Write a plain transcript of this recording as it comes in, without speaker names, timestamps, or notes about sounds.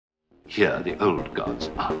Here, the old gods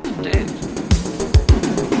are dead.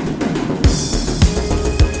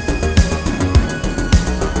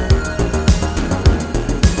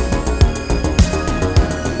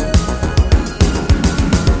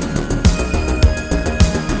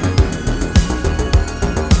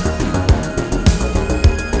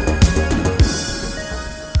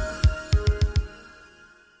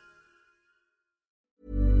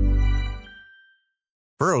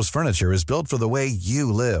 Burrow's furniture is built for the way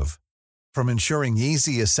you live. From ensuring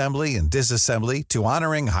easy assembly and disassembly to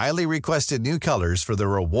honoring highly requested new colors for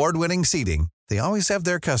their award-winning seating, they always have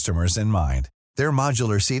their customers in mind. Their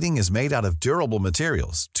modular seating is made out of durable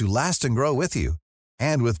materials to last and grow with you.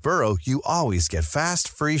 And with Burrow, you always get fast,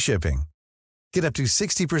 free shipping. Get up to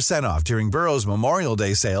 60% off during Burrow's Memorial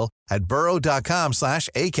Day sale at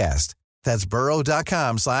burrow.com/ACAST. That's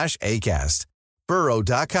burrow.com/ACAST.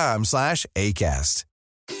 burrow.com/ACAST.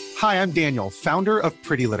 Hi, I'm Daniel, founder of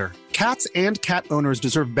Pretty Litter. Cats and cat owners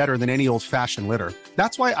deserve better than any old-fashioned litter.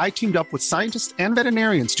 That's why I teamed up with scientists and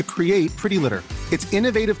veterinarians to create Pretty Litter. Its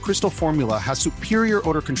innovative crystal formula has superior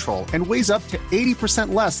odor control and weighs up to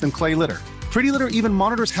 80% less than clay litter. Pretty Litter even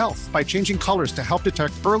monitors health by changing colors to help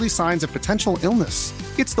detect early signs of potential illness.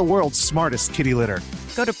 It's the world's smartest kitty litter.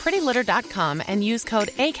 Go to prettylitter.com and use code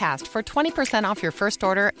ACAST for 20% off your first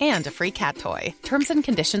order and a free cat toy. Terms and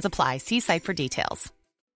conditions apply. See site for details.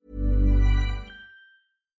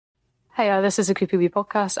 Hiya, this is a Creepy Wee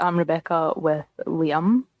podcast. I'm Rebecca with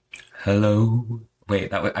Liam. Hello.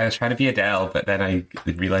 Wait, I was trying to be Adele, but then I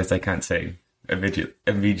realised I can't sing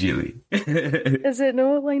immediately. Is it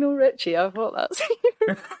no Lionel Richie? I thought that's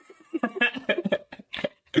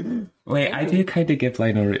you. Wait, I do kind of give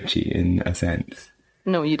Lionel Richie in a sense.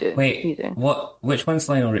 No, you do. Wait, you do. What? Which one's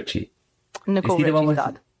Lionel Richie? Nicole Is he the one Richie's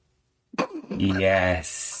with... dad.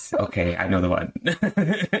 Yes. Okay, I know the one.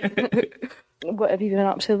 What have you been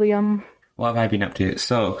up to, Liam? What have I been up to?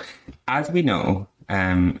 So, as we know,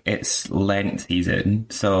 it's Lent season.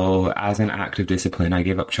 So, as an act of discipline, I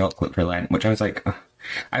gave up chocolate for Lent, which I was like,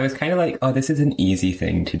 I was kind of like, oh, this is an easy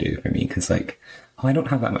thing to do for me. Because I don't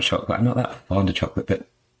have that much chocolate. I'm not that fond of chocolate, but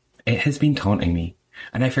it has been taunting me.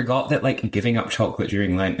 And I forgot that, giving up chocolate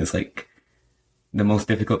during Lent is, the most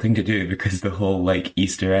difficult thing to do because the whole,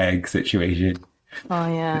 Easter egg situation.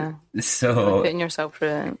 Oh, yeah. So... Putting yourself through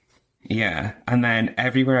it. Yeah, and then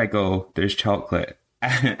everywhere I go, there's chocolate.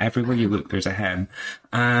 Everywhere you look, there's a hem.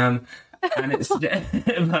 And it's, but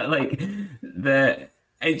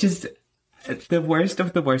the worst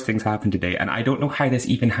of the worst things happened today. And I don't know how this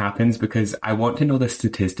even happens because I want to know the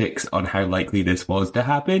statistics on how likely this was to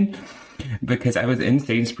happen. Because I was in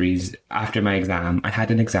Sainsbury's after my exam. I had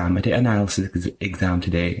an exam. I did an analysis exam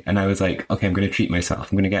today. And I was like, okay, I'm going to treat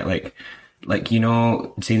myself. I'm going to get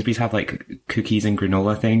Sainsbury's have cookies and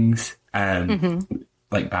granola things,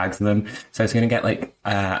 bags of them. So I was going to get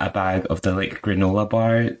a bag of the granola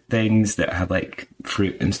bar things that have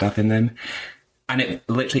fruit and stuff in them. And it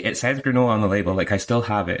says granola on the label. I still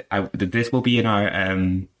have it. This will be in our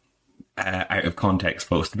out of context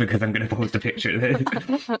post because I'm going to post a picture of this.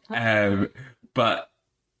 But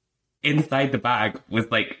inside the bag was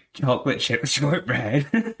chocolate chip shortbread.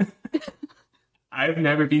 I've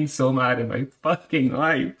never been so mad in my fucking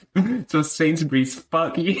life. So Sainsbury's,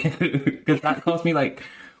 fuck you. Because that cost me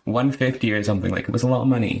 $1.50 or something. It was a lot of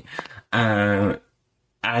money. And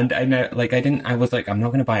I know, I was I'm not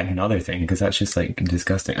going to buy another thing because that's just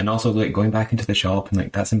disgusting. And also going back into the shop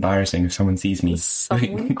and that's embarrassing if someone sees me.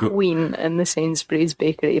 Some queen in the Sainsbury's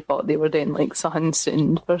bakery thought they were doing something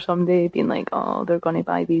soon for someday, being oh, they're going to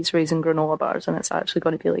buy these raisin granola bars and it's actually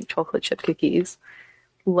going to be chocolate chip cookies.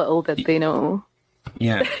 Little did they know.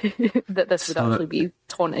 Yeah. that this would actually be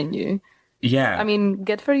taunting you. Yeah. I mean,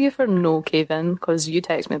 good for you for no caving, because you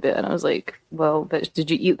texted me a bit and I was like, well, bitch,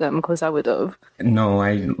 did you eat them? Because I would have. No,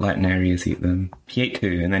 I let Nereus eat them. He ate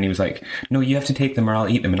 2, and then he was like, no, you have to take them or I'll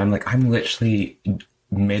eat them. And I'm like, I'm literally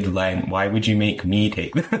mid-Lent. Why would you make me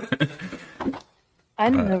take them?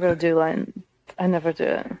 Never do Lent. I never do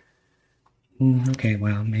it. Okay,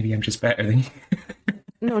 well, maybe I'm just better than you.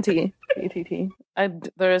 No, T.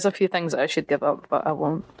 There is a few things that I should give up, but I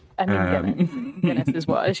won't. I mean, Guinness is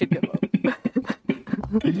what I should give up.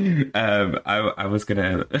 I was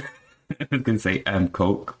gonna say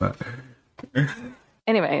Coke, but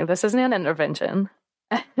anyway, this isn't an intervention.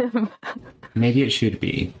 Maybe it should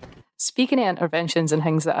be. Speaking of interventions and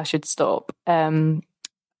things that I should stop,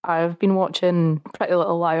 I've been watching Pretty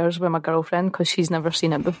Little Liars with my girlfriend because she's never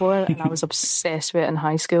seen it before, and I was obsessed with it in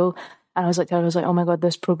high school. And I was like, oh my God,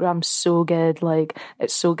 this program's so good.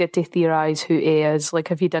 It's so good to theorize who A is.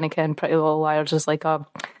 If you didn't ken, Pretty Little Liars is a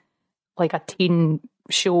teen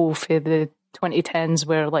show for the 2010s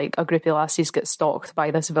where like a group of lassies get stalked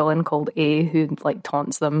by this villain called A who like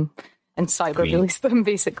taunts them and cyberbullies them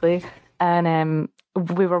basically. And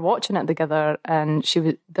we were watching it together, and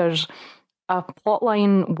there's a plot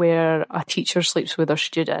line where a teacher sleeps with her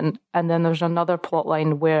student, and then there's another plot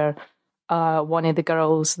line where one of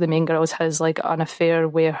the main girls, has like an affair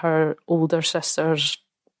with her older sister's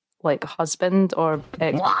like husband or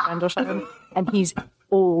ex-boyfriend or something, and he's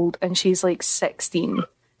old and she's like 16.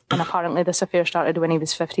 And apparently this affair started when he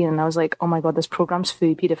was 15, and I was like, oh my god, this program's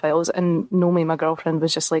full of paedophiles. And Nomi, my girlfriend,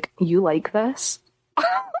 was just like, you like this?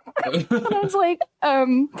 And I was like,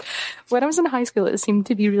 when I was in high school, it seemed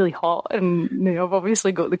to be really hot, and I've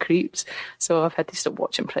obviously got the creeps, so I've had to stop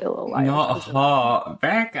watching Pretty Little Liars. Not hot,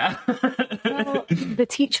 Becca. Well, the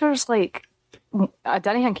teacher's like, I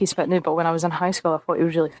don't think he's fit now, but when I was in high school, I thought he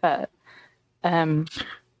was really fit.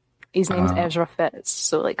 His name's Ezra Fitz,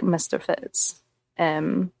 so like Mr. Fitz.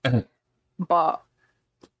 But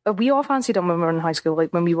we all fancied him when we were in high school.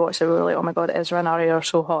 Like when we watched it, we were like, oh my god, Ezra and Arya are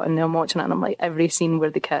so hot. And then I'm watching it and I'm like, every scene where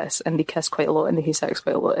they kiss, and they kiss quite a lot and they have sex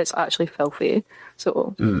quite a lot, it's actually filthy.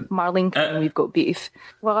 So Marlene King, we've got beef.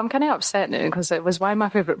 Well, I'm kind of upset now because it was one of my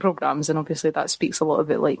favourite programmes, and obviously that speaks a lot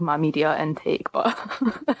about like my media intake. But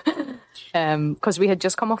because we had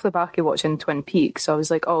just come off the back of watching Twin Peaks, so I was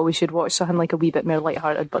like, oh, we should watch something like a wee bit more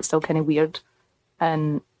lighthearted but still kind of weird.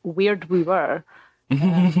 And weird we were.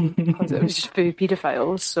 Because it was just food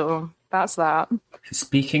paedophiles, so that's that.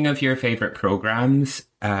 Speaking of your favourite programmes,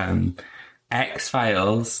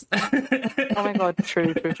 X-Files. Oh my god,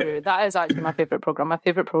 true. That is actually my favourite programme. My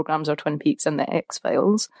favourite programmes are Twin Peaks and the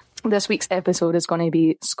X-Files. This week's episode is going to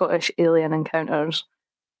be Scottish alien encounters,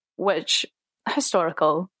 which,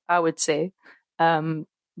 historical, I would say.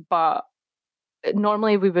 But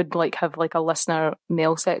normally we would like have like a listener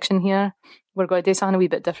mail section here. We're going to do something a wee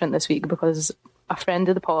bit different this week because a friend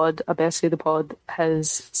of the pod, a bestie of the pod,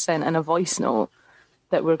 has sent in a voice note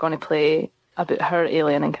that we're going to play about her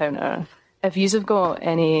alien encounter. If you've got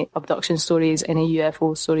any abduction stories, any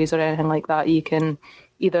UFO stories or anything like that, you can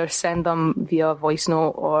either send them via voice note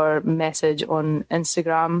or message on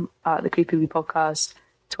Instagram at the Creepy Wee Podcast,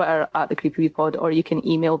 Twitter at the Creepy Wee Pod, or you can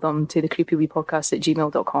email them to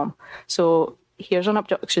thecreepyweepodcast@gmail.com. So here's an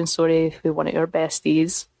abduction story for one of your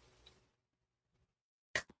besties.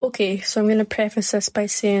 Okay, so I'm going to preface this by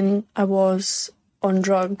saying I was on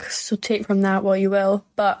drugs, so take from that what you will.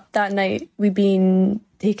 But that night, we'd been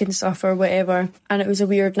taking stuff or whatever, and it was a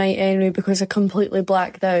weird night anyway because I completely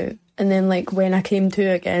blacked out. And then, like, when I came to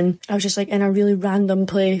again, I was just, like, in a really random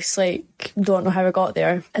place, like, don't know how I got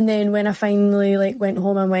there. And then when I finally, like, went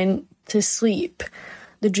home and went to sleep,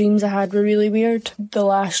 the dreams I had were really weird. The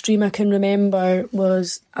last dream I can remember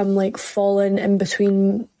was I'm, like, falling in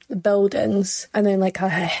between buildings, and then like I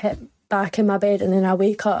hit back in my bed, and then I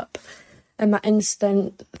wake up, and my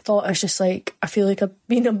instant thought is just like, I feel like I've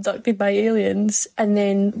been abducted by aliens. And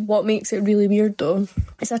then what makes it really weird though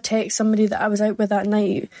is I text somebody that I was out with that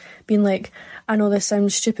night being like, I know this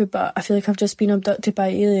sounds stupid, but I feel like I've just been abducted by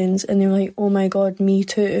aliens. And they were like, oh my god, me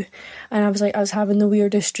too. And I was like, I was having the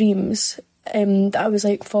weirdest dreams, that I was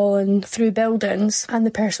like falling through buildings, and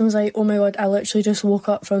the person was like, oh my god, I literally just woke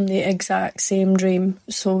up from the exact same dream.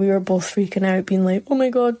 So we were both freaking out, being like, oh my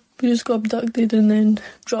god, we just got abducted, and then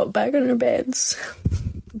dropped back in our beds.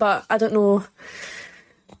 But I don't know,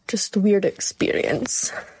 just a weird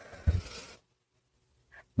experience.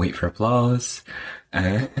 Wait for applause.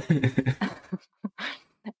 Right,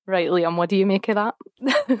 Liam, what do you make of that?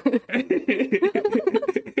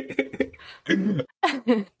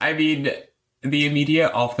 I mean, the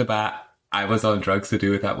immediate off the bat, I was on drugs, to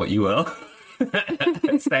do with that what you will,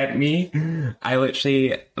 sent me. I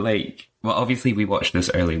literally, like, well, obviously we watched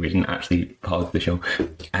this early. We didn't actually pause the show.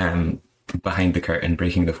 Behind the curtain,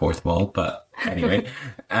 breaking the fourth wall. But anyway,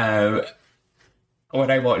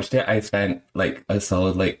 when I watched it, I spent like a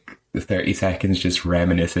solid 30 seconds just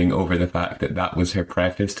reminiscing over the fact that that was her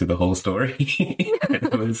preface to the whole story. And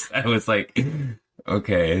I was like,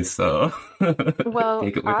 okay, so well,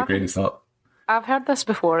 take it with a grain of salt. I've heard this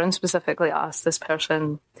before and specifically asked this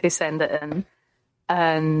person to send it in,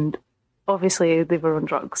 and obviously they were on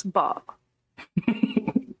drugs, but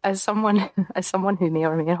as someone who may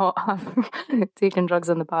or may not have taken drugs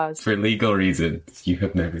in the past, for legal reasons, you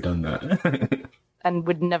have never done that. And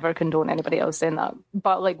would never condone anybody else saying that.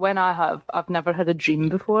 But like when I've never had a dream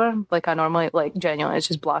before. Like I normally, like genuinely, it's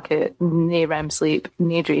just blackout, no REM sleep,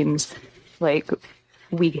 no dreams. Like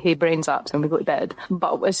we have brain zaps and we go to bed.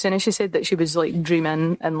 But as soon as she said that she was like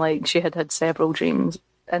dreaming and like she had several dreams,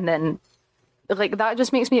 and then like that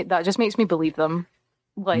just makes me believe them.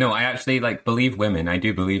 Like, no, I actually like believe women. I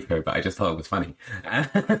do believe her, but I just thought it was funny.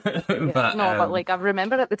 But like I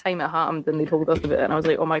remember at the time it happened and they told us about it, and I was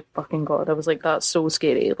like, oh my fucking god! I was like, that's so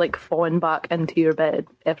scary. Like falling back into your bed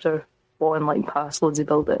after falling like past loads of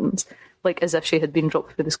buildings, like as if she had been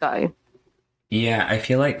dropped through the sky. Yeah, I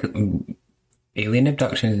feel like alien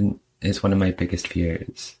abduction is one of my biggest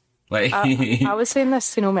fears. Like I was saying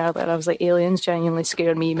this to Noam earlier. I was like, aliens genuinely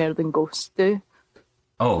scare me more than ghosts do.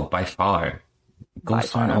 Oh, by far.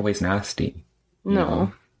 Ghosts aren't always nasty. No.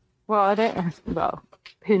 know? Well, I don't. Well,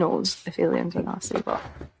 who knows if aliens are nasty? But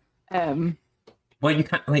well, you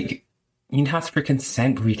can't like you'd ask for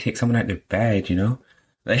consent before you take someone out of their bed. You know,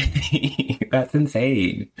 like that's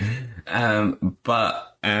insane.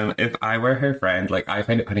 But if I were her friend, like I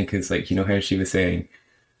find it funny because like you know how she was saying,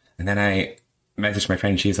 and then I messaged my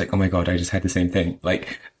friend. She's like, "Oh my god, I just had the same thing."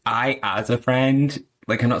 Like I, as a friend.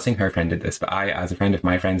 Like, I'm not saying her friend did this, but I, as a friend, if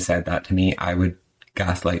my friend said that to me, I would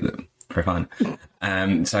gaslight them for fun.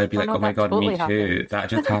 So I'd be like, oh my god, totally me too. Happened. That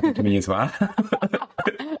just happened to me as well.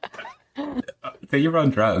 So you were on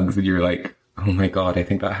drugs and you were like, oh my god, I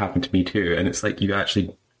think that happened to me too. And it's like, you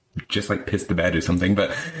actually just like pissed the bed or something.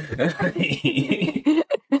 But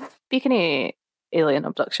speaking of alien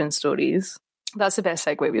abduction stories, that's the best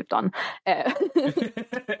segue we've done.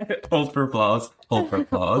 Hold for applause. Hold for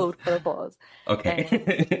applause. Hold for applause.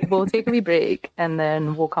 Okay. We'll take a wee break and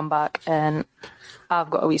then we'll come back and I've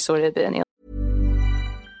got a wee story about an alien.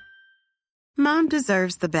 Mom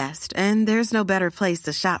deserves the best, and there's no better place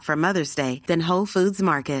to shop for Mother's Day than Whole Foods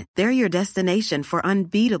Market. They're your destination for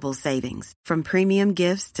unbeatable savings, from premium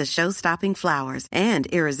gifts to show-stopping flowers and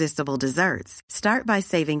irresistible desserts. Start by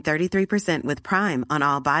saving 33% with Prime on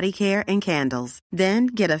all body care and candles. Then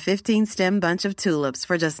get a 15-stem bunch of tulips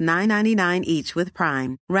for just $9.99 each with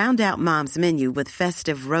Prime. Round out Mom's menu with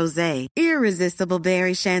festive rosé, irresistible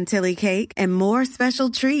berry chantilly cake, and more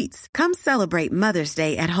special treats. Come celebrate Mother's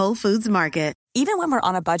Day at Whole Foods Market. Even when we're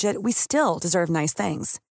on a budget, we still deserve nice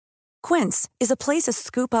things. Quince is a place to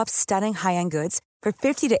scoop up stunning high-end goods for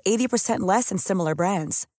 50 to 80% less than similar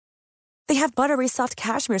brands. They have buttery soft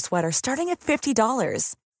cashmere sweaters starting at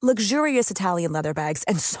 $50, luxurious Italian leather bags,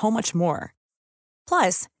 and so much more.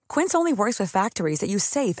 Plus, Quince only works with factories that use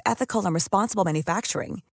safe, ethical, and responsible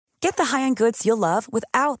manufacturing. Get the high-end goods you'll love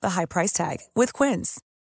without the high price tag with Quince.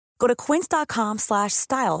 Go to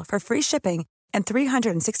quince.com/style for free shipping and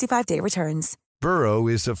 365-day returns. Burrow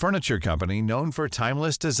is a furniture company known for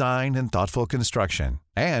timeless design and thoughtful construction,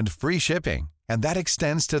 and free shipping, and that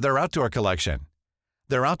extends to their outdoor collection.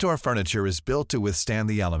 Their outdoor furniture is built to withstand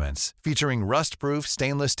the elements, featuring rust-proof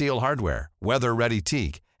stainless steel hardware, weather-ready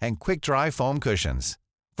teak, and quick-dry foam cushions.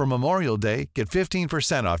 For Memorial Day, get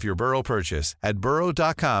 15% off your Burrow purchase at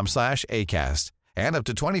burrow.com/ACAST, and up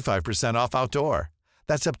to 25% off outdoor.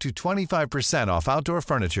 That's up to 25% off outdoor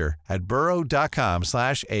furniture at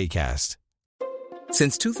burrow.com/ACAST.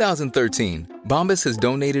 Since 2013, Bombas has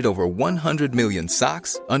donated over 100 million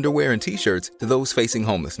socks, underwear, and T-shirts to those facing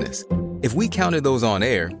homelessness. If we counted those on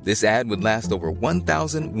air, this ad would last over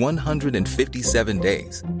 1,157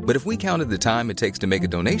 days. But if we counted the time it takes to make a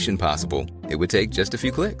donation possible, it would take just a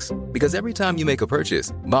few clicks. Because every time you make a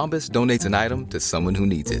purchase, Bombas donates an item to someone who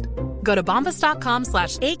needs it. Go to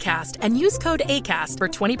bombas.com/ACAST and use code ACAST for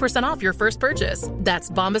 20% off your first purchase. That's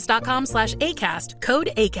bombas.com/ACAST, code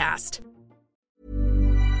ACAST.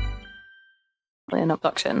 An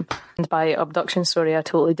abduction. And by abduction story, I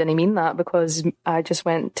totally didn't mean that, because I just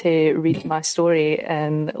went to read my story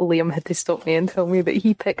and Liam had to stop me and tell me that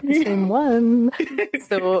he picked the same one.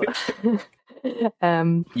 So,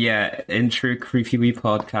 yeah, in true Creepy Wee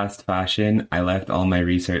podcast fashion, I left all my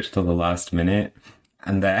research till the last minute.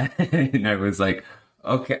 And then I was like,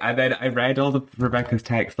 okay. And then I read all of Rebecca's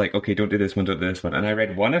texts, like, okay, don't do this one, don't do this one. And I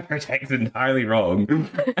read one of her texts entirely wrong.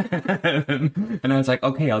 And I was like,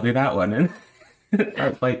 okay, I'll do that one. And I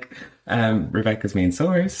was like, Rebecca's main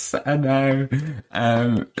source. And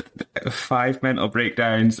now 5 mental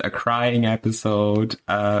breakdowns, a crying episode,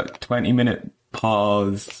 20-minute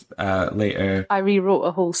pause later. I rewrote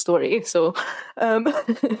a whole story. So,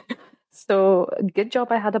 so good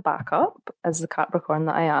job I had a backup as the Capricorn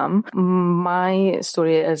that I am. My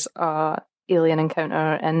story is a alien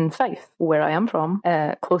encounter in Fife, where I am from,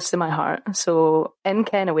 close to my heart. So in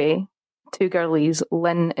Kennoway, 2 girlies,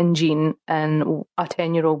 Lynn and Jean, and a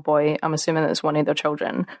 10-year-old boy, I'm assuming that's one of their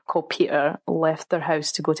children, called Peter, left their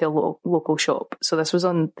house to go to a local shop. So this was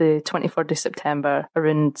on the 23rd of September,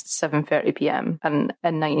 around 7:30 p.m. in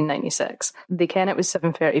 1996. They ken it was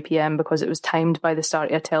 7:30 p.m. because it was timed by the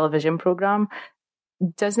start of a television programme.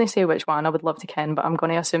 Doesn't say which one, I would love to ken, but I'm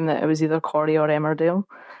going to assume that it was either Corrie or Emmerdale.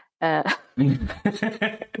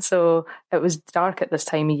 So it was dark at this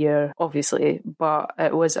time of year, obviously, but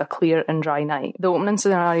it was a clear and dry night. The opening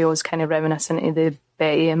scenario is kind of reminiscent of the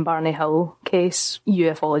Betty and Barney Hill case.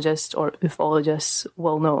 Ufologists or ufologists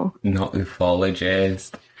will know. Not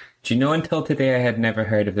ufologist. Do you know, until today I had never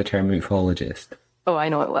heard of the term ufologist? Oh, I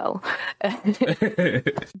know it well.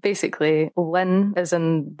 Basically, Lynn is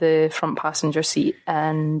in the front passenger seat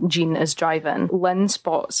and Jean is driving. Lynn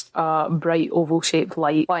spots a bright oval-shaped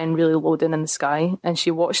light flying really low down in the sky, and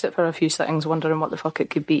she watched it for a few seconds wondering what the fuck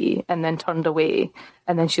it could be, and then turned away.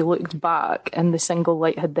 And then she looked back, and the single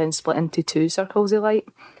light had then split into two circles of light.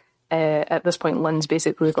 At this point, Lynn's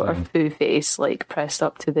basically got her foo face like pressed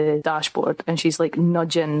up to the dashboard, and she's like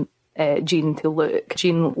nudging Jean to look.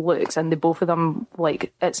 Jean looks, and the both of them,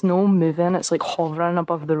 like, it's no moving, it's like hovering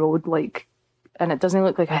above the road, like, and it doesn't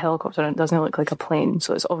look like a helicopter and it doesn't look like a plane,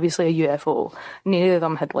 so it's obviously a UFO. Neither of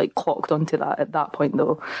them had like clocked onto that at that point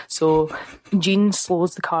though. So Jean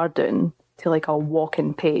slows the car down to like a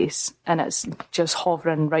walking pace, and it's just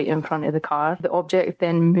hovering right in front of the car. The object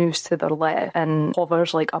then moves to their left and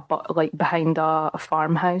hovers like behind a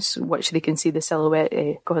farmhouse, which they can see the silhouette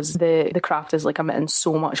because the craft is like emitting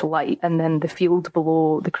so much light. And then the field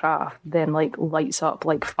below the craft then like lights up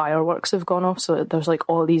like fireworks have gone off, so there's like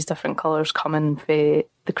all these different colours coming for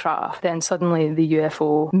the craft. Then suddenly the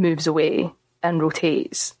UFO moves away and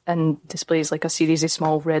rotates and displays like a series of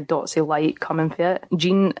small red dots of light coming for it.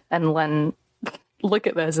 Jean and Lynn look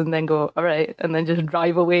at this and then go, all right, and then just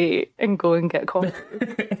drive away and go and get coffee.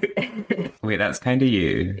 Wait, that's kind of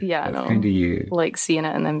you. Yeah, that's I know. Kind of you. Like seeing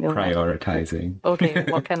it and then being prioritising. Like,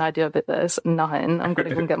 okay, what can I do about this? Nothing. I'm going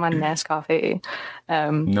to go and get my Nescafe.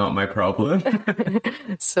 Not my problem.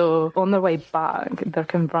 So on their way back, they're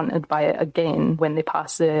confronted by it again when they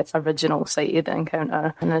pass the original site of the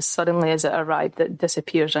encounter. And as suddenly as it arrived, it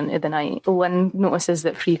disappears into the night. Lynn notices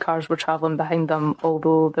that 3 cars were travelling behind them,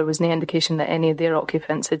 although there was no indication that any of their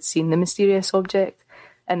occupants had seen the mysterious object.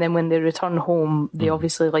 And then when they return home, they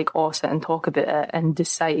obviously like all sit and talk about it and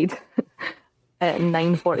decide at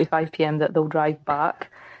 9:45 p.m. that they'll drive back.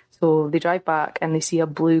 So they drive back and they see a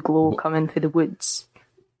blue glow coming through the woods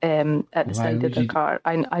at the side of their car.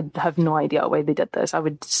 I have no idea why they did this. I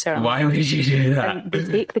would certainly... Why would you do that? And they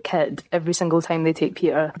take the kid every single time they take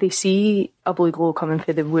Peter. They see a blue glow coming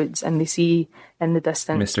through the woods and they see in the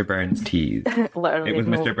distance... Mr. Burns teased. Literally. It was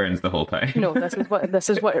Mr. Burns the whole time. No, this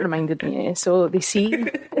is what it reminded me of. So they see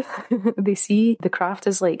the craft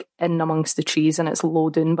is like in amongst the trees and it's low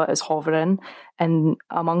down but it's hovering, and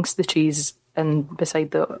amongst the trees and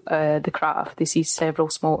beside the craft they see several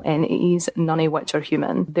small entities, none of which are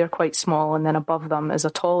human. They're quite small, and then above them is a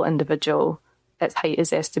tall individual. Its height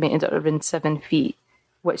is estimated at around 7 feet,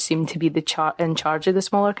 which seemed to be in charge of the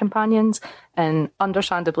smaller companions. And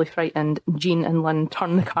understandably frightened, Jean and Lynn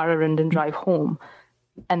turn the car around and drive home.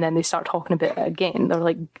 And then they start talking about it again. They're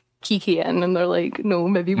like kikiing and they're like, no,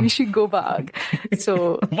 maybe we should go back.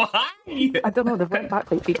 So why? I don't know, they went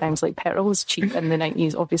back like 3 times. Like, petrol was cheap in the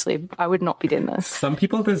 90s, obviously. I would not be doing this. Some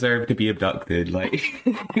people deserve to be abducted, like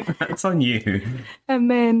that's on you.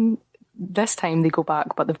 And then this time they go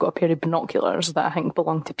back, but they've got a pair of binoculars that I think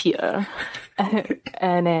belong to Peter.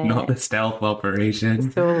 And not the stealth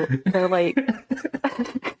operation. So they're like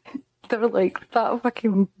they're like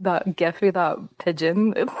that gif of that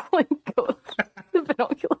pigeon. It's like the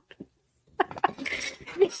binoculars.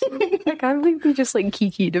 I can't believe they just like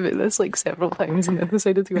kikied about this like several times and then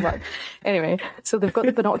decided to go back. Anyway, so they've got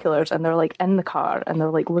the binoculars and they're like in the car and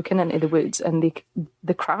they're like looking into the woods, and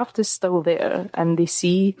the craft is still there, and they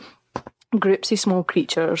see groups of small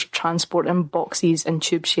creatures transporting boxes and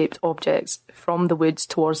tube-shaped objects from the woods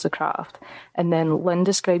towards the craft. And then Lynn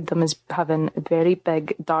described them as having very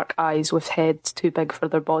big, dark eyes with heads too big for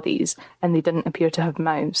their bodies, and they didn't appear to have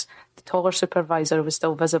mouths. The taller supervisor was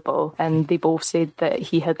still visible, and they both said that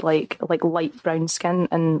he had like light brown skin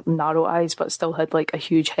and narrow eyes, but still had like a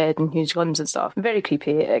huge head and huge limbs and stuff. Very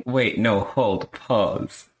creepy. Wait, no, hold,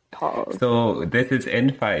 pause. So this is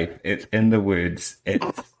in Fife. It's in the woods.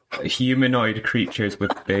 It's humanoid creatures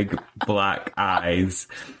with big black eyes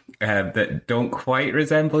that don't quite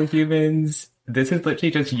resemble humans. This is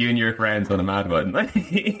literally just you and your friends on a mad one. Like,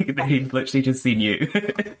 they've literally just seen you.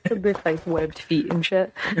 With like webbed feet and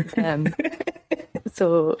shit.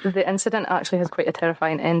 So the incident actually has quite a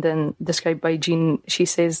terrifying ending described by Jean. She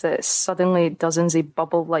says that suddenly dozens of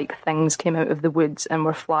bubble-like things came out of the woods and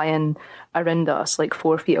were flying around us like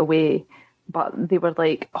 4 feet away. But they were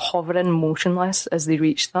like hovering motionless as they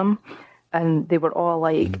reached them. And they were all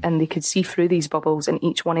like, and they could see through these bubbles, and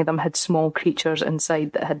each one of them had small creatures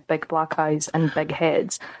inside that had big black eyes and big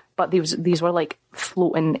heads. but these were like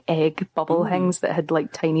floating egg bubble things that had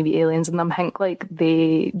like tiny wee aliens in them. Think like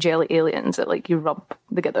the jelly aliens that like you rub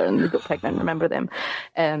together and they get pregnant. Remember them?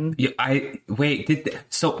 Did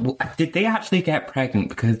they actually get pregnant?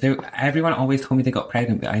 Because everyone always told me they got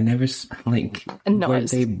pregnant, but I never like. No, were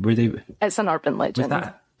they? It's an urban legend.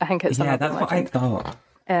 I think it's an urban legend. What I thought.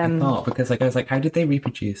 Because like I was like, how did they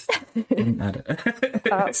reproduce?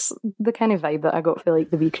 That's the kind of vibe that I got for like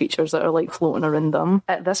the wee creatures that are like floating around them.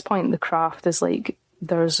 At this point, the craft is like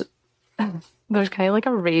there's kind of like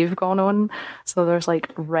a rave going on. So there's like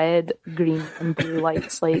red, green, and blue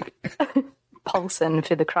lights like pulsing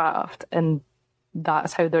for the craft, and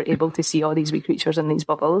that's how they're able to see all these wee creatures in these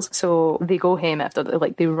bubbles. So they go home after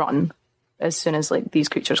they run. As soon as like these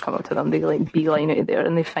creatures come up to them, they like beeline out of there,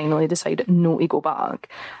 and they finally decide not to go back.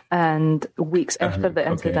 And weeks after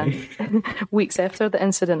the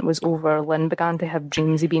incident was over, Lynn began to have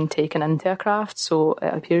dreams of being taken into a craft. So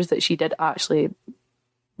it appears that she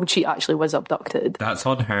actually was abducted. That's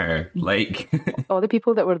on her. Like all the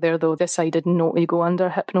people that were there though decided not to go under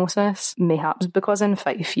hypnosis, mayhaps because in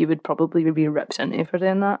Fife you would probably be ripped into for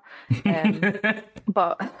doing that.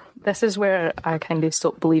 But this is where I kind of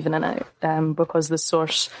stopped believing in it, because the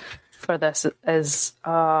source for this is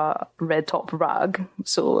a red top rag,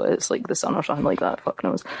 so it's like the sun or something like that, fuck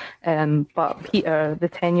knows. But Peter, the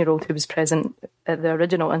 10-year-old who was present at the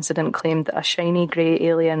original incident, claimed that a shiny grey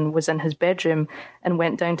alien was in his bedroom and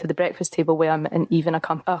went down to the breakfast table with him and even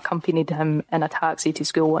accompanied him in a taxi to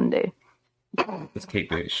school one day. It was Kate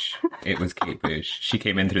Bush. She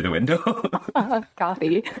came in through the window.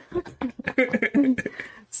 Kathy.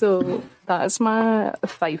 So that's my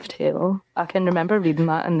Fife tale. I can remember reading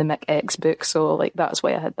that in the Mick X book, so like that's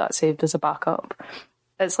why I had that saved as a backup.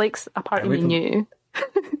 It's like a part of me knew.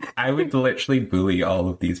 I would literally bully all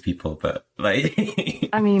of these people, but like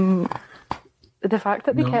I mean, the fact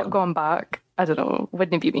that they kept going back, I don't know,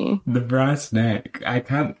 wouldn't it be me? The brass neck. I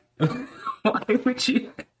can't. Why would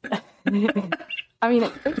you? I mean,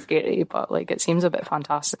 it's quite scary, but like it seems a bit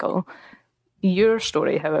fantastical. Your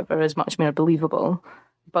story, however, is much more believable.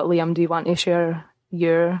 But Liam, do you want to share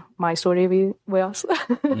my story with us?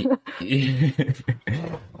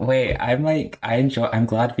 Wait, I'm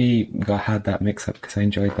glad we had that mix up because I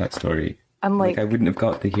enjoyed that story. I'm like I wouldn't have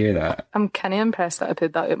got to hear that. I'm kind of impressed that I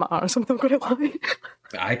put that out my arse. I'm not going to lie.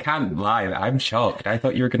 I can't lie. I'm shocked. I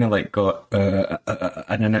thought you were going to like go,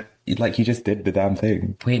 and then like you just did the damn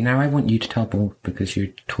thing. Wait, now I want you to tell both because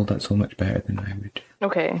you told that so much better than I would.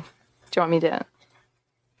 Okay. Do you want me to?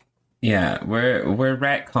 Yeah, we're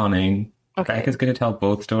retconning. Okay. Becca's going to tell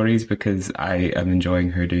both stories because I am enjoying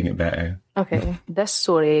her doing it better. Okay. This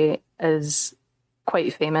story is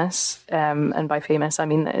quite famous, and by famous I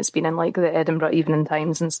mean that it's been in like the Edinburgh Evening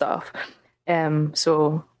Times and stuff.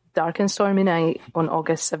 So dark and stormy night on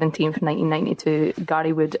August 17th 1992,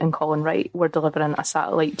 Gary Wood and Colin Wright were delivering a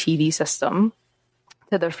satellite TV system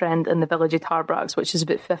to their friend in the village of Tarbrax, which is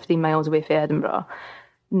about 15 miles away from Edinburgh.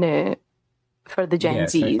 Now, for the Gen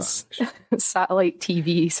Zs, satellite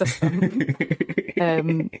TV system.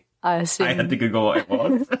 I assume I had to Google what it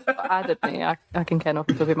was. I didn't. I can kind of off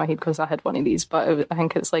the top of my head because I had one of these, but I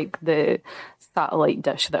think it's like the satellite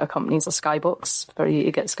dish that accompanies a skybox for you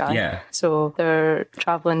to get Sky. Yeah. So they're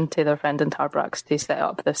travelling to their friend in Tarbrax to set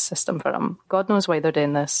up this system for them. God knows why they're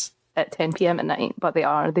doing this at 10 p.m. at night, but they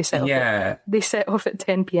are. They set off at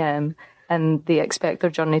 10 p.m. and they expect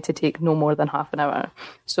their journey to take no more than half an hour.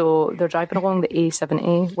 So they're driving along the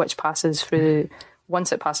A70, which passes through.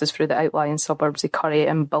 Once it passes through the outlying suburbs of Curry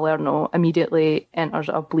and Balerno, immediately enters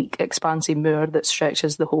a bleak, expansive moor that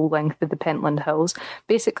stretches the whole length of the Pentland Hills.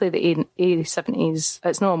 Basically, the A70s,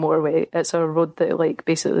 it's not a motorway, it's a road that like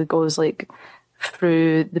basically goes like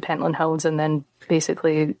through the Pentland Hills and then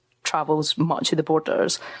basically travels much of the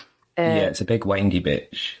borders. Yeah, it's a big windy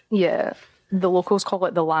bitch. Yeah, the locals call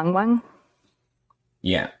it the Langwang.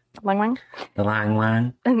 Yeah. Langwang? The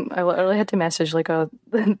Langwang. And I literally had to message like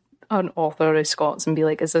an author of Scots and be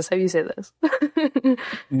like, is this how you say this?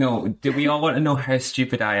 No, do we all want to know how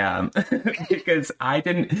stupid I am? Because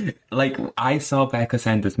I saw Becca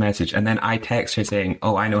send this message and then I text her saying,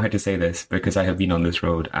 oh, I know how to say this because I have been on this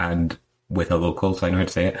road and with a local, so I know how to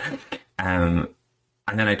say it. And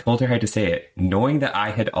then I told her how to say it, knowing that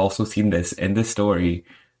I had also seen this in the story.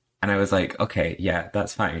 And I was like, okay, yeah,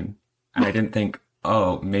 that's fine. And I didn't think,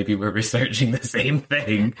 oh, maybe we're researching the same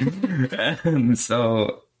thing.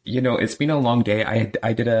 So... You know, it's been a long day.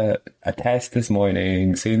 I did a test this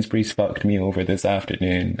morning. Sainsbury's fucked me over this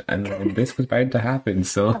afternoon. And then this was bound to happen.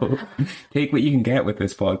 So take what you can get with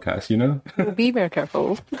this podcast, you know? Be very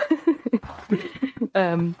careful.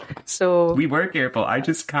 So we were careful. I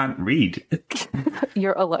just can't read.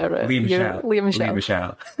 You're illiterate. Liam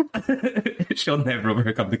Michelle. She'll never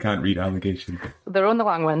overcome the can't read allegation. They're on the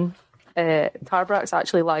Langwin. Tarbrax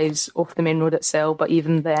actually lies off the main road itself, but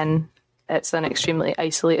even then, it's an extremely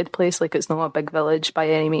isolated place. Like, it's not a big village by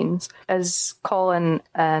any means. As Colin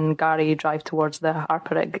and Gary drive towards the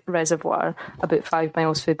Harperig Reservoir, about 5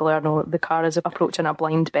 miles from Blerno, the car is approaching a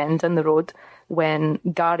blind bend in the road when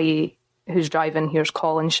Gary, who's driving, hears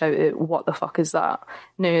Colin shout out, "What the fuck is that?"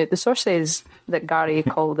 Now, the source says that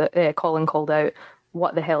Colin called out,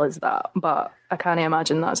 "What the hell is that?" But I can't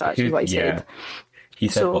imagine that's actually what he said. He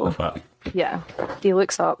said, "What the fuck?" Yeah. He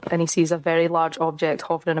looks up and he sees a very large object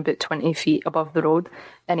hovering about 20 feet above the road,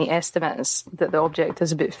 and he estimates that the object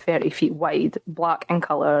is about 30 feet wide, black in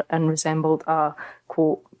colour, and resembled a,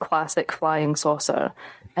 quote, classic flying saucer.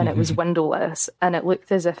 And it was windowless, and it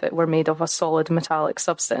looked as if it were made of a solid metallic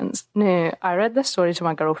substance. Now, I read this story to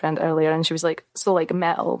my girlfriend earlier, and she was like, "So, like,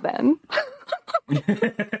 metal, then?"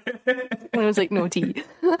 And I was like, "No, tea."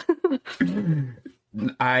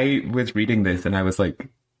 I was reading this, and I was like,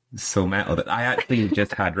 so metal. That I actually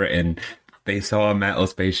just had written, they saw a metal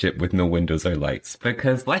spaceship with no windows or lights.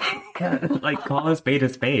 Because, like call a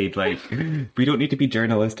spade. Like, we don't need to be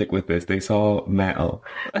journalistic with this. They saw metal,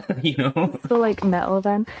 you know? So, like, metal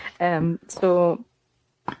then. So,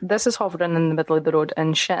 this is hovering in the middle of the road,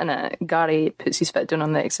 and shitting it, Gary puts his foot down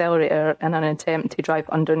on the accelerator in an attempt to drive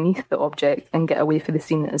underneath the object and get away from the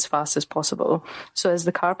scene as fast as possible. So, as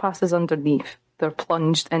the car passes underneath, they're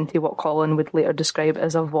plunged into what Colin would later describe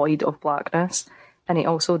as a void of blackness. And he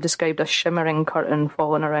also described a shimmering curtain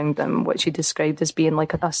falling around them, which he described as being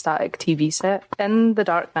like a static TV set. In the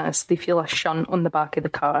darkness, they feel a shunt on the back of the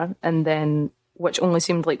car, and then, which only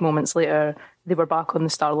seemed like moments later, they were back on the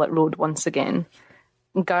starlit road once again.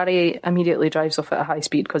 Gary immediately drives off at a high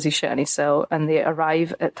speed because he's shit in his cell, and they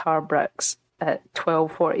arrive at Tarbrax at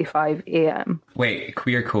 12:45 a.m. Wait,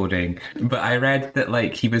 queer coding. But I read that,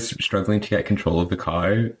 like, he was struggling to get control of the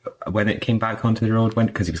car when it came back onto the road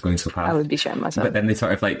because he was going so fast. I would be shitting myself. But then they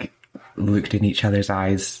sort of, like, looked in each other's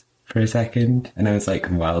eyes for a second, and I was like,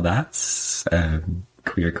 well, that's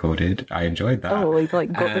queer coded. I enjoyed that. Oh, he,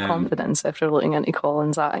 like, got the confidence after looking into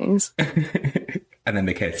Colin's eyes. And then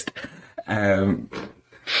they kissed.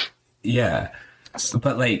 Yeah.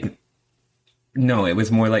 But, like, no, it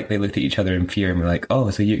was more like they looked at each other in fear and were like, "Oh,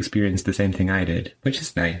 so you experienced the same thing I did," which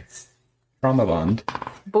is nice. From a bond.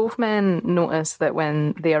 Both men noticed that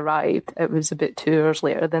when they arrived, it was about 2 hours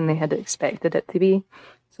later than they had expected it to be.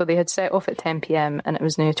 So they had set off at 10 p.m. and it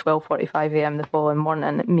was now 12:45 a.m. the following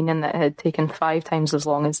morning, meaning that it had taken 5 times as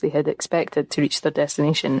long as they had expected to reach their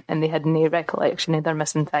destination, and they had no recollection of their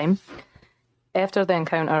missing time. After the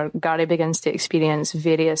encounter, Gary begins to experience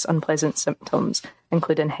various unpleasant symptoms,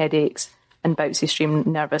 including headaches and bouts of extreme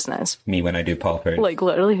nervousness. Me when I do poppers. Like,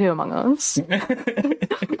 literally, who among us?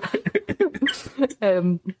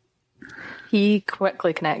 He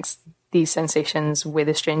quickly connects these sensations with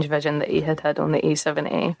the strange vision that he had on the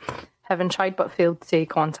A70. Having tried but failed to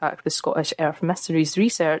contact the Scottish Earth Mysteries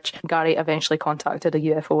Research, Gary eventually contacted a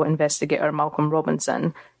UFO investigator, Malcolm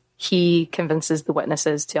Robinson. He convinces the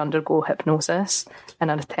witnesses to undergo hypnosis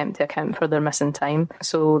in an attempt to account for their missing time.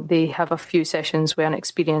 So they have a few sessions with an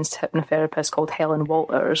experienced hypnotherapist called Helen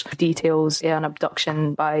Walters. Details an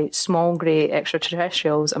abduction by small grey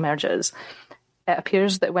extraterrestrials emerges. It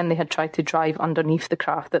appears that when they had tried to drive underneath the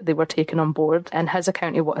craft that they were taken on board, in his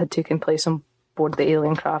account of what had taken place on board the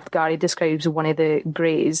alien craft, Gary describes one of the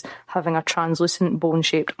greys having a translucent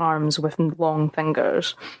bone-shaped arms with long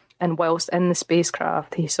fingers. And whilst in the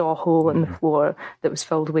spacecraft, he saw a hole in the floor that was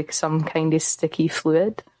filled with some kind of sticky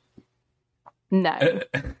fluid. Now,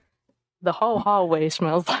 the whole hallway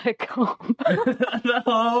smells like cum. The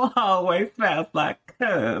whole hallway smells like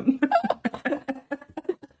cum.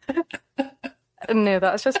 No,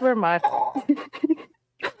 that's just where my...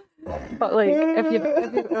 But, like, if you've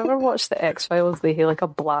ever watched the X-Files, they have, like, a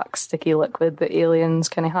black sticky liquid that aliens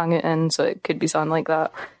kind of hang it in, so it could be something like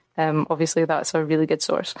that. Obviously, that's a really good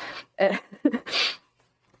source.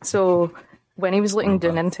 So, when he was looking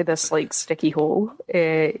down into this, like, sticky hole,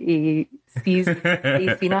 he's seen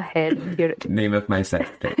a head appear. Name of my sex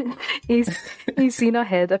tape. He's seen a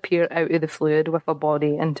head appear out of the fluid with a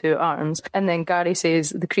body and 2 arms. And then Gary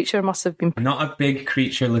says the creature must have been... Not a big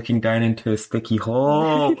creature looking down into a sticky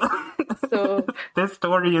hole. So this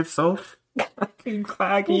story is so fucking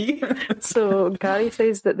faggy. So Gary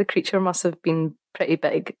says that the creature must have been pretty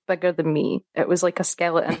big, bigger than me. It was like a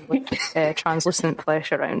skeleton with translucent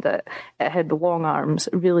flesh around it. It had long arms,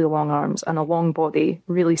 really long arms, and a long body,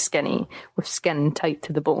 really skinny, with skin tight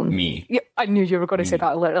to the bone. Me. Yeah, I knew you were going to say that.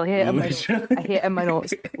 I literally hate it. I hate it in my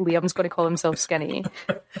notes. Liam's going to call himself skinny.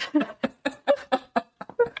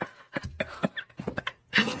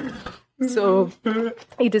 So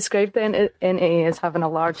he described the NA as having a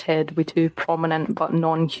large head with two prominent but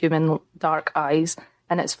non-human dark eyes,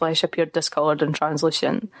 and its flesh appeared discoloured and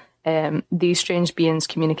translucent. These strange beings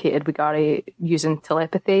communicated with Gary using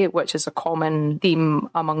telepathy, which is a common theme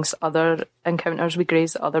amongst other encounters with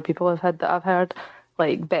greys that other people have had that I've heard.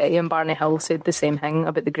 Like Betty and Barney Hill said the same thing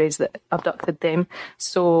about the greys that abducted them.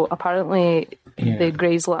 So apparently the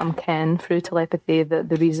greys let them ken through telepathy that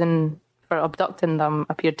the reason for abducting them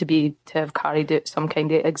appeared to be to have carried out some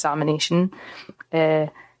kind of examination.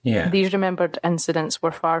 These remembered incidents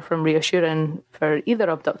were far from reassuring for either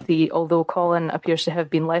abductee, although Colin appears to have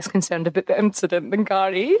been less concerned about the incident than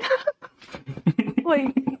Gary.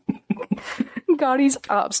 Like, Gary's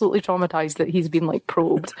absolutely traumatized that he's been like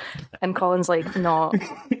probed, and Colin's like, no,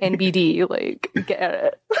 NBD, like,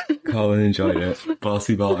 get it. Colin enjoyed it.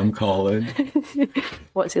 Bossy bottom Colin.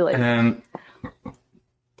 What's he like?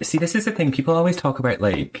 See, this is the thing. People always talk about,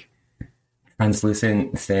 like,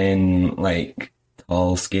 translucent, thin, like,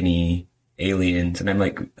 tall, skinny aliens. And I'm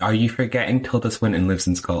like, are you forgetting Tilda Swinton lives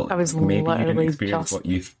in Scotland? I was Maybe literally you didn't experience just... what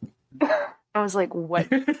you've... I was like,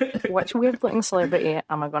 which weird-looking celebrity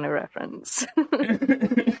am I going to reference?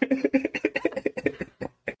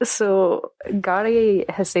 So, Gary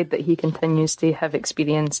has said that he continues to have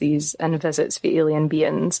experiences and visits for alien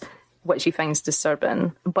beings, which he finds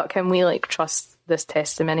disturbing. But can we, like, trust this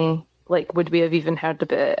testimony? Like, would we have even heard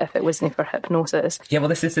about it if it wasn't for hypnosis? Yeah, well,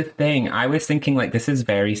 this is the thing. I was thinking, like, this is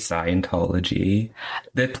very Scientology.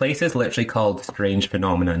 The place is literally called Strange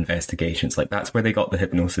Phenomena Investigations. Like, that's where they got the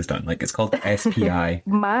hypnosis done. Like, it's called SPI.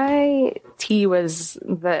 My tea was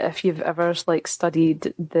that if you've ever, like,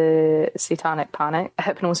 studied the satanic panic,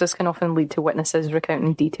 hypnosis can often lead to witnesses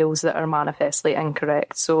recounting details that are manifestly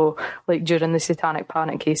incorrect. So, like, during the satanic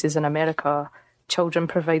panic cases in America, children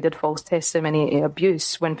provided false testimony of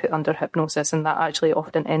abuse when put under hypnosis, and that actually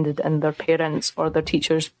often ended in their parents or their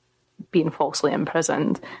teachers being falsely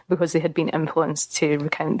imprisoned because they had been influenced to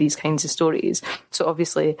recount these kinds of stories. So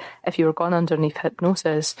obviously, if you were gone underneath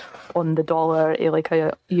hypnosis on the dollar, like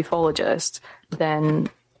a ufologist, then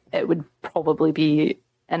it would probably be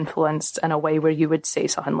influenced in a way where you would say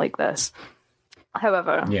something like this.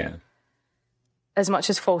 However, as much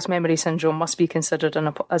as false memory syndrome must be considered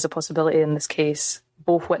as a possibility in this case,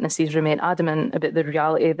 both witnesses remain adamant about the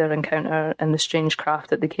reality of their encounter and the strange craft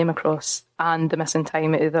that they came across and the missing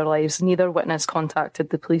time out of their lives. Neither witness contacted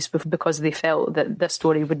the police because they felt that this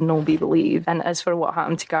story would not be believed. And as for what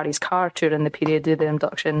happened to Gary's car during the period of the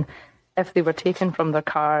abduction, if they were taken from their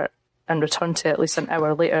car and returned to at least an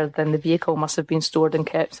hour later, then the vehicle must have been stored and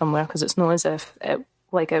kept somewhere, because it's not as if it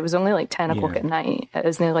was only like 10 o'clock at night. It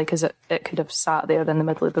isn't like as it could have sat there in the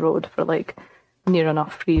middle of the road for like near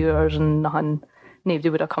enough 3 hours and nothing. Nobody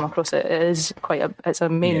would have come across it. It is it's a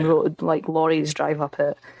main road, like lorries drive up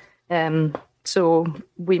it. So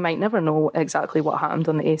we might never know exactly what happened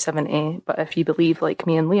on the A70, but if you believe like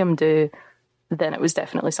me and Liam do, then it was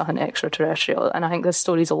definitely something extraterrestrial. And I think this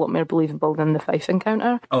story is a lot more believable than the Fife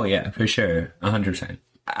encounter. Oh yeah, for sure. 100%.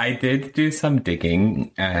 I did do some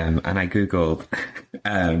digging, and I Googled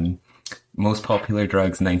most popular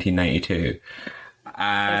drugs 1992.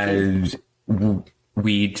 And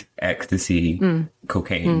weed, ecstasy,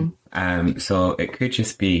 cocaine. So it could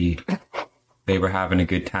just be they were having a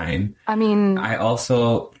good time. I mean, I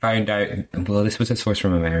also found out, well, this was a source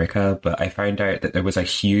from America, but I found out that there was a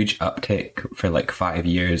huge uptick for like 5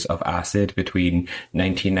 years of acid between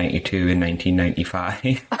 1992 and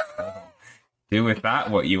 1995. Do with that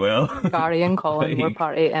what you will. Gary and Colin were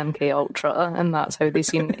party MK Ultra, and that's how they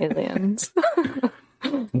seen aliens.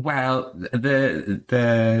 Well,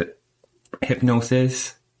 the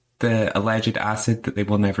hypnosis, the alleged acid that they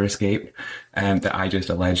will never escape, that I just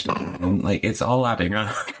alleged, like, it's all adding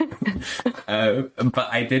up. But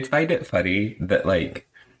I did find it funny that, like,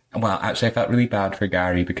 well, actually, I felt really bad for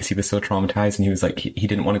Gary because he was so traumatized, and he was like, he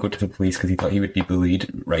didn't want to go to the police because he thought he would be bullied,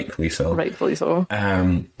 rightfully so. Rightfully so.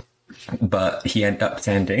 But he ended up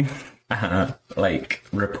sending a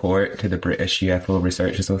report to the British UFO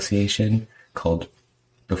Research Association called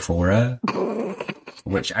Befora,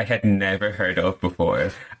 which I had never heard of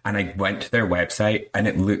before. And I went to their website, and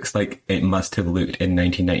it looks like it must have looked in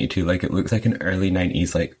 1992. Like, it looks like an early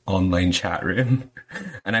 90s, like, online chat room.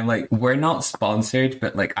 And I'm like, we're not sponsored,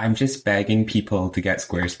 but, like, I'm just begging people to get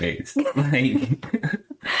Squarespace. Like...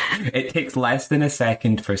 It takes less than a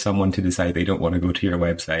second for someone to decide they don't want to go to your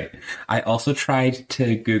website. I also tried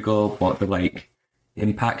to Google what the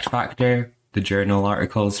impact factor, the journal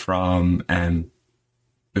articles from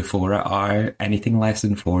before it are. Anything less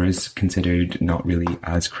than 4 is considered not really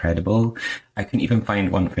as credible. I couldn't even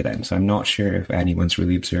find one for them, so I'm not sure if anyone's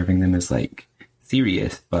really observing them as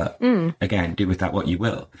serious, but again, do with that what you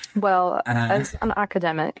will. Well, as an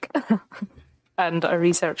academic and a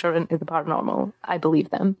researcher into the paranormal, I believe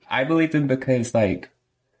them. I believe them because,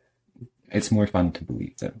 it's more fun to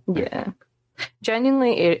believe them. Yeah.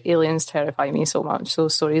 Genuinely, aliens terrify me so much. So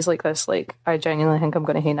stories like this, I genuinely think I'm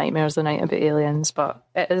going to have nightmares the night about aliens, but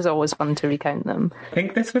it is always fun to recount them. I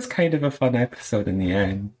think this was kind of a fun episode in the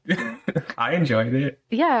end. I enjoyed it.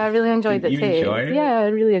 Yeah, I really enjoyed it too. Enjoy it? Yeah, I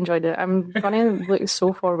really enjoyed it. I'm going to look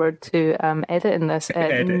so forward to editing this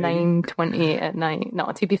at 9:20 at night.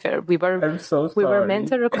 No, to be fair, I'm so sorry. We were meant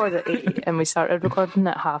to record at 8 and we started recording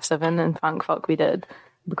at 7:30, and thank fuck we did,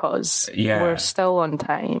 because we're still on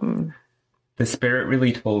time. The spirit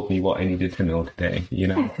really told me what I needed to know today,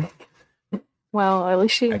 Well, at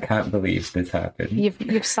least I can't believe this happened.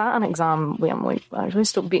 You've sat an exam, Liam. Actually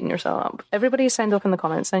stop beating yourself up. Everybody send off in the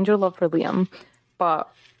comments, send your love for Liam. But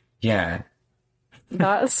yeah,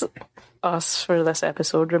 that's us for this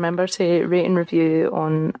episode. Remember to rate and review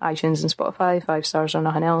on iTunes and Spotify, 5 stars or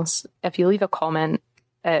nothing else. If you leave a comment,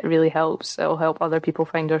 it really helps. It'll help other people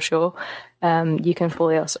find our show. You can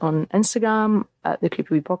follow us on Instagram at The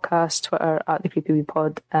Creepy Wee Podcast, Twitter at The Creepy Wee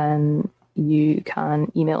Pod, and you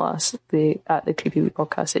can email us at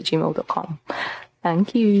thecreepyweepodcast@gmail.com.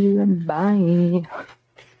 Thank you, and bye.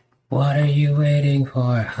 What are you waiting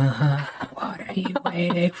for? What are you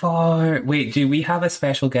waiting for? Wait, do we have a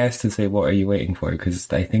special guest to say what are you waiting for? Because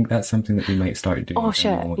I think that's something that we might start doing. Oh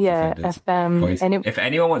shit, yeah. If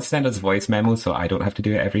anyone wants to send us voice memos so I don't have to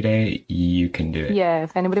do it every day, you can do it. Yeah,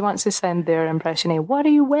 if anybody wants to send their impression of what are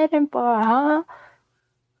you waiting for, huh?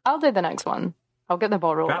 I'll do the next one. I'll get the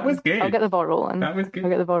ball rolling. That was good. I'll get the ball rolling. That was good. I'll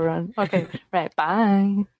get the ball rolling. Okay, right,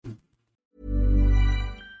 bye.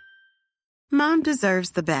 Mom deserves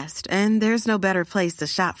the best, and there's no better place to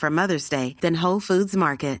shop for Mother's Day than Whole Foods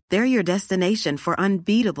Market. They're your destination for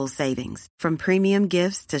unbeatable savings, from premium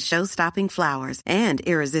gifts to show-stopping flowers and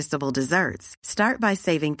irresistible desserts. Start by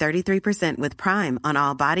saving 33% with Prime on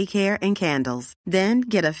all body care and candles. Then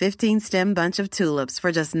get a 15-stem bunch of tulips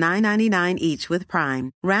for just $9.99 each with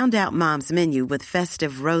Prime. Round out Mom's menu with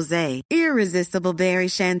festive rosé, irresistible berry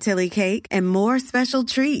chantilly cake, and more special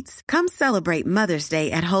treats. Come celebrate Mother's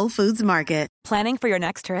Day at Whole Foods Market. Planning for your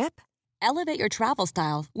next trip? Elevate your travel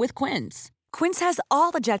style with Quince. Quince has all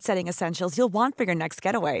the jet-setting essentials you'll want for your next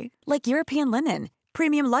getaway, like European linen,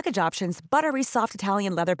 premium luggage options, buttery soft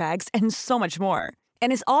Italian leather bags, and so much more.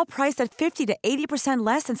 And is all priced at 50 to 80%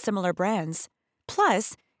 less than similar brands.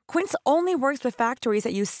 Plus, Quince only works with factories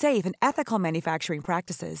that use safe and ethical manufacturing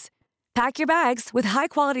practices. Pack your bags with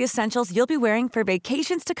high-quality essentials you'll be wearing for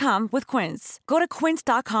vacations to come with Quince. Go to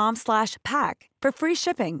quince.com/pack for free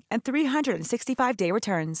shipping and 365-day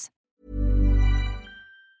returns.